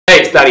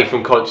it's Danny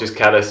from Conscious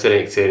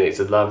Calisthenics here, and it's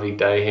a lovely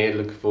day here.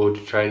 Looking forward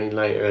to training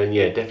later, and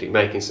yeah, definitely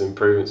making some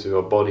improvements with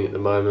my body at the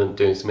moment,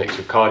 doing some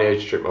extra cardio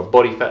to strip my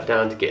body fat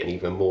down to get an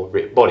even more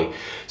ripped body.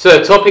 So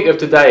the topic of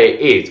today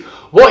is,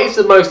 what is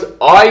the most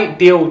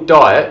ideal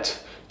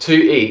diet to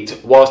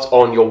eat whilst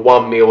on your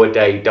 1 meal a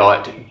day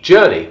diet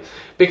journey?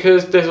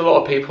 Because there's a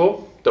lot of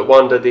people that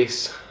wonder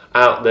this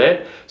out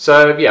there.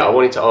 So yeah, I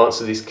wanted to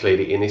answer this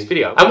clearly in this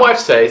video. And what I've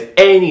said is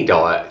any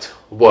diet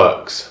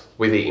works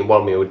with eating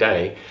 1 meal a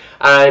day,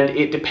 and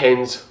it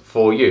depends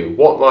for you.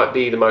 What might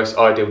be the most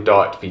ideal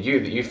diet for you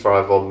that you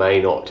thrive on may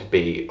not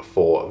be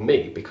for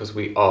me, because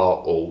we are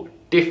all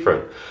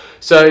different.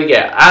 So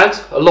yeah,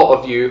 as a lot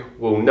of you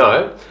will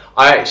know,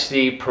 I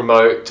actually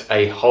promote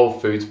a whole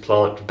foods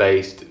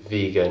plant-based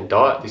vegan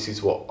diet. This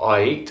is what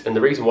I eat, and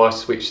the reason why I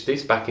switched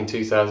this back in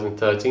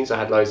 2013 is I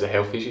had loads of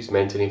health issues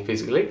mentally and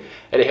physically,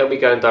 and it helped me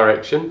go in the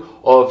direction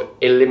of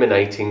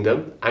eliminating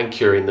them and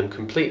curing them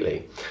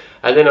completely.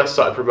 And then I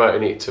started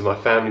promoting it to my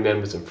family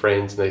members and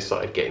friends, and they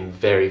started getting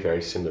very,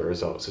 very similar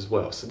results as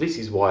well. So this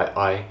is why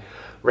I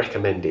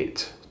recommend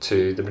it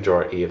to the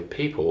majority of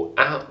people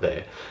out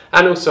there.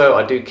 And also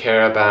I do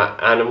care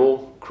about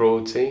animal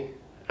cruelty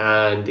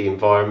and the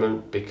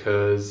environment,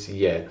 because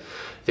yeah,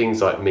 things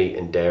like meat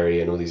and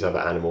dairy and all these other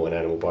animal and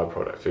animal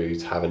byproduct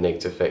foods have a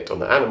negative effect on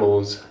the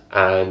animals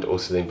and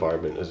also the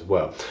environment as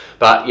well.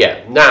 But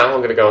yeah, now I'm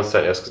going to go on to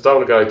something else, because I don't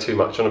want to go too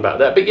much on about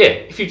that. But yeah,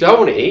 if you don't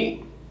want to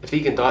eat a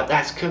vegan diet,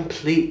 that's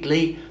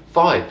completely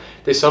fine.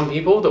 There's some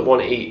people that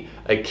want to eat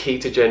a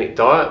ketogenic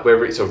diet,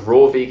 whether it's a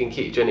raw vegan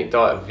ketogenic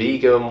diet, a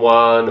vegan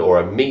one,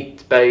 or a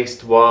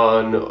meat-based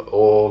one,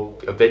 or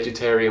a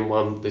vegetarian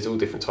one. There's all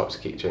different types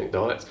of ketogenic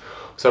diets.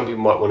 Some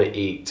people might want to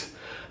eat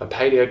a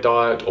paleo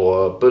diet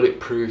or a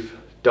bulletproof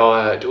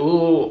diet,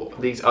 all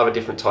these other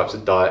different types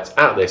of diets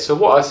out there. So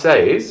what I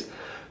say is,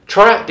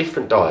 try out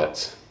different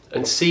diets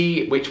and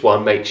see which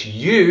one makes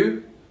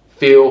you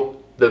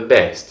feel the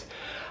best.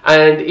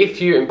 And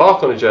if you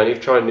embark on a journey of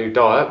trying a new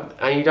diet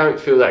and you don't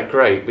feel that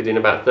great within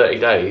about 30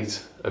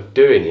 days of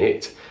doing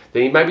it,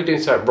 then you may be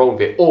doing something wrong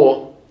with it,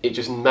 or it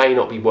just may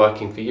not be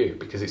working for you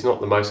because it's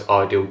not the most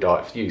ideal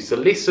diet for you. So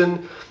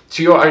listen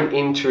to your own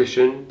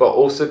intuition, but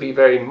also be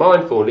very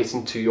mindful and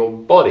listen to your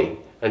body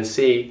and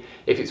see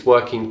if it's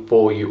working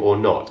for you or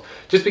not.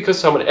 Just because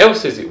someone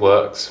else says it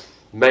works,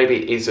 maybe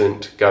it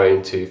isn't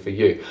going to for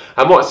you.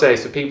 And what I say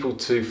is, for people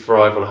to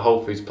thrive on a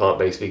whole foods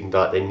plant-based vegan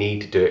diet, they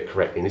need to do it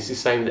correctly. And this is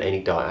the same with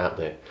any diet out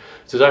there.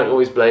 So don't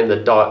always blame the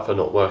diet for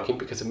not working,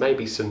 because there may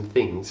be some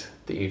things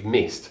that you've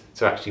missed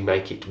to actually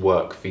make it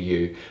work for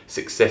you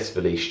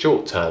successfully,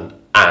 short-term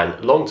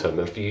and long-term,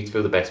 and for you to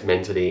feel the best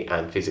mentally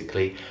and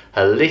physically,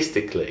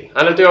 holistically.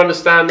 And I do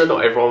understand that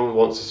not everyone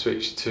wants to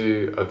switch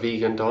to a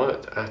vegan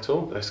diet at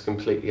all. That's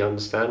completely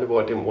understandable.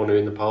 I didn't want to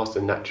in the past,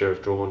 and naturally I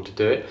was drawn to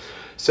do it.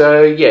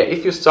 So yeah,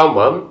 if you're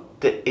someone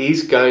that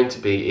is going to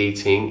be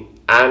eating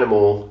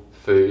animal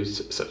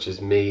foods such as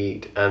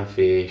meat and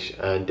fish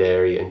and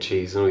dairy and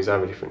cheese and all these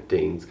other different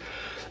things,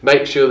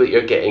 make sure that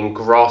you're getting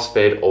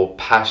grass-fed or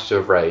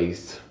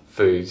pasture-raised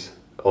foods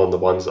on the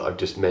ones that I've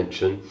just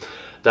mentioned,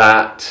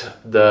 that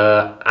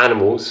the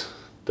animals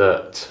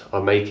that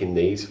are making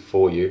these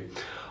for you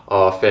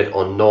are fed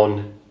on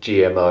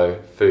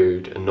non-GMO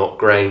food and not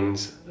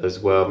grains as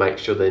well. Make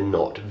sure they're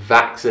not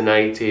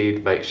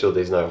vaccinated, make sure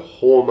there's no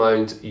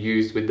hormones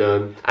used with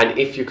them. And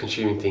if you're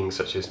consuming things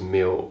such as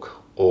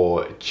milk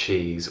or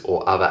cheese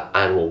or other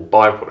animal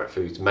byproduct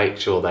foods, make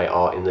sure they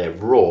are in their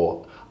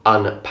raw,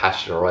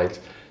 unpasteurized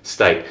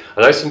state.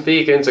 I know some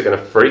vegans are going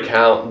to freak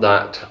out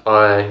that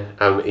I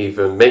am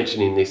even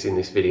mentioning this in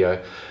this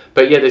video,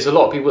 but yeah, there's a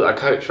lot of people that I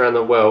coach around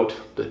the world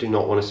that do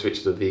not want to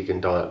switch to the vegan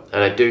diet,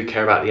 and I do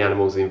care about the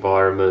animals, the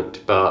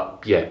environment,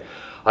 but yeah,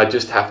 I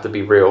just have to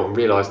be real and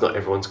realise not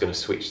everyone's going to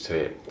switch to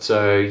it.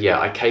 So yeah,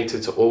 I cater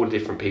to all the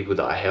different people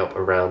that I help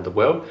around the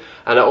world,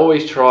 and I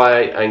always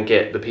try and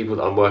get the people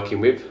that I'm working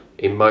with,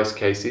 in most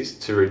cases,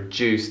 to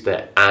reduce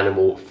their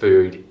animal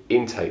food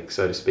intake,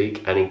 so to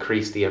speak, and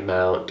increase the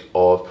amount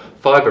of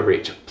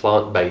fibre-rich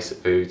plant-based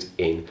foods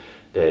in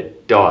their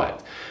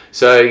diet.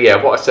 So yeah,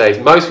 what I say is,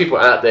 most people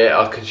out there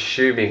are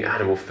consuming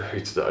animal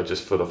foods that are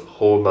just full of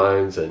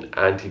hormones and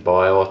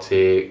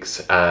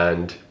antibiotics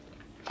and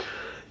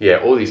yeah,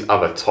 all these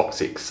other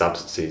toxic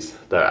substances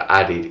that are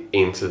added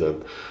into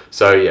them.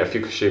 So yeah, if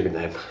you're consuming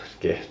them,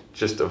 yeah,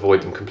 just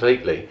avoid them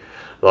completely.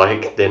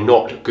 Like, they're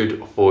not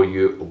good for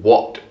you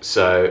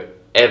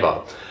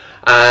whatsoever.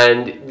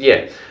 And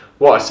yeah,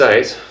 what I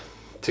say is,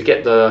 to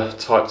get the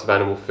types of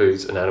animal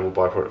foods and animal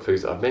byproduct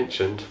foods that I've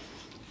mentioned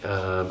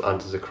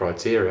under the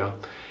criteria,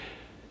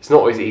 it's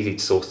not always easy to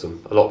source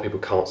them. A lot of people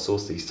can't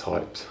source these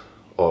types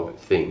of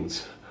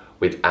things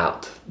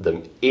without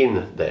them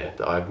in there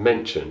that I've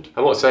mentioned.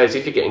 And what I say is,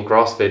 if you're getting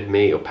grass-fed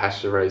meat or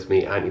pasture-raised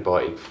meat,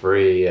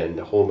 antibiotic-free and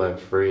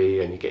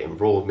hormone-free, and you're getting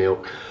raw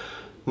milk,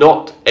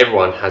 not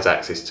everyone has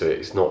access to it.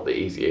 It's not the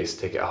easiest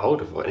to get a hold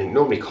of, and it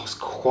normally costs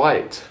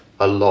quite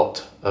a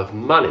lot of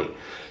money.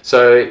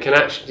 So it can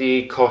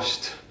actually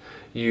cost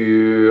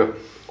you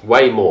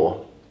way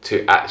more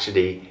to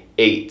actually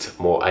eat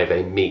more of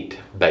a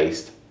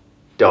meat-based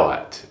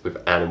diet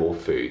with animal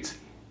foods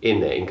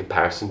in there in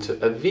comparison to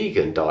a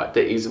vegan diet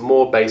that is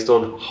more based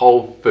on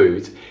whole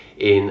foods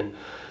in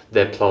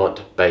their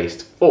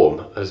plant-based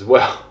form as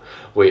well,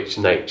 which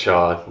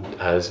nature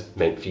has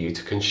meant for you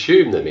to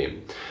consume them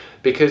in.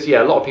 Because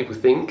yeah, a lot of people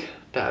think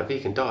that a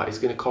vegan diet is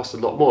going to cost a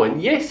lot more,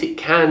 and yes, it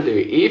can do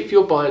if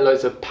you're buying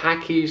loads of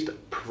packaged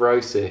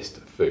processed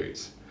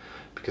foods,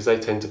 because they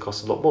tend to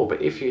cost a lot more.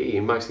 But if you're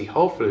eating mostly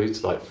whole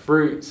foods like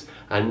fruits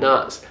and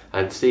nuts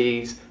and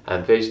seeds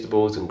and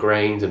vegetables and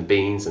grains and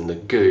beans and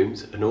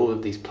legumes and all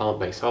of these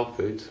plant-based whole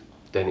foods,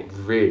 then it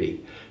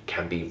really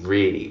can be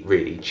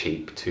really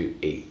cheap to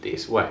eat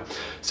this way.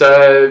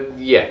 So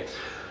yeah,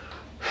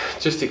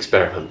 just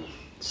experiment,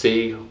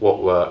 see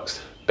what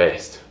works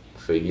best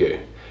for you.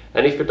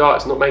 And if your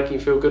diet's not making you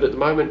feel good at the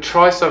moment,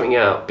 try something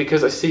out,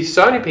 because I see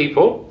so many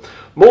people,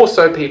 more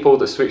so people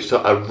that switch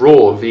to a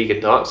raw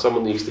vegan diet,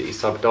 someone that used to eat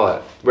this type of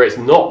diet, where it's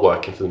not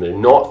working for them, they're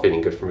not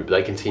feeling good from it, but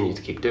they continue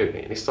to keep doing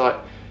it. And it's like,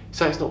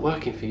 so it's not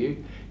working for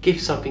you, give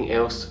something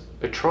else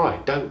a try.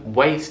 Don't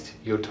waste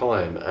your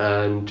time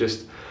and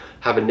just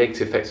have a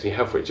negative effect on your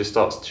health where it just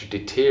starts to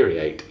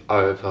deteriorate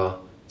over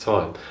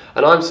time.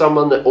 And I'm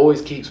someone that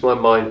always keeps my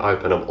mind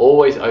open. I'm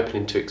always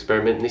open to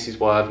experiment, and this is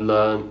why I've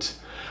learnt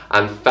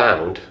and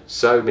found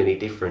so many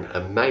different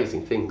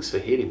amazing things for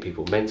healing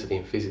people mentally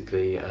and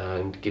physically,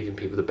 and giving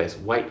people the best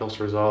weight loss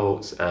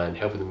results and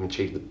helping them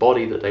achieve the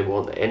body that they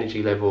want, the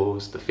energy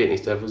levels, the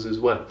fitness levels as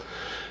well.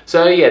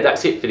 So yeah,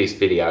 that's it for this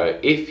video.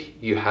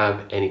 If you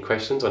have any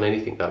questions on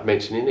anything that I've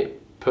mentioned in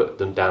it, put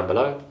them down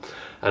below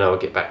and I'll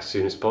get back as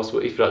soon as possible.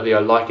 If you like the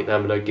video, like it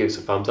down below, give us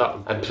a thumbs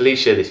up, and please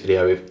share this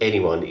video with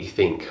anyone that you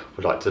think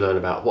would like to learn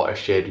about what I've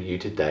shared with you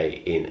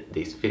today in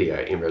this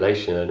video in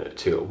relation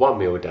to a 1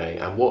 meal a day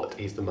and what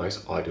is the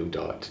most ideal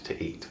diet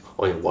to eat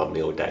on your 1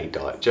 meal a day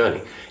diet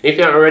journey. If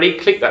you haven't already,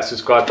 click that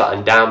subscribe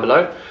button down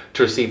below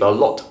to receive a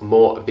lot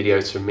more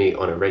videos from me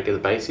on a regular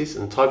basis,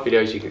 and the type of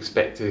videos you can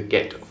expect to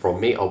get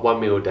from me are 1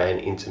 meal a day and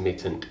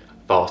intermittent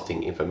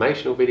fasting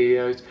informational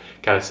videos,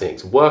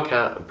 calisthenics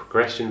workout and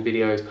progression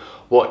videos,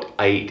 what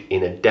I eat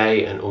in a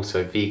day, and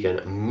also vegan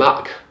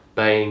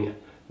mukbang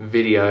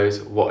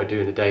videos, what I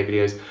do in a day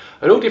videos,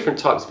 and all different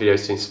types of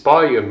videos to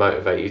inspire you and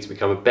motivate you to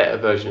become a better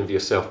version of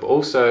yourself, but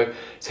also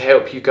to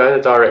help you go in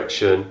a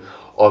direction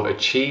of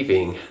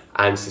achieving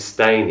and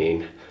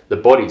sustaining the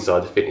body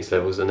side, the fitness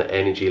levels and the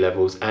energy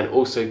levels, and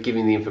also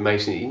giving the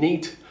information that you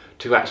need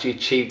to actually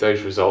achieve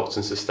those results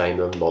and sustain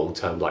them long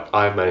term, like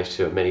I've managed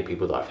to, and many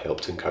people that I've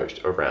helped and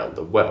coached around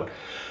the world.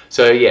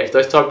 So yeah, if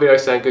those type of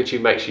videos sound good to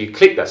you, make sure you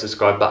click that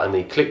subscribe button,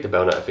 then you click the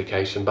bell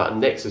notification button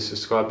next to the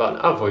subscribe button.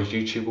 Otherwise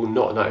YouTube will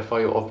not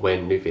notify you of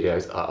when new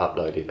videos are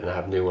uploaded, and I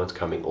have new ones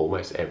coming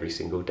almost every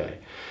single day.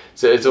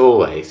 So as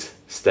always,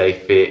 stay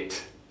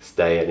fit,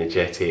 stay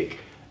energetic,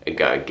 and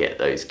go and get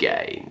those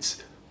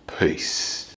gains. Peace.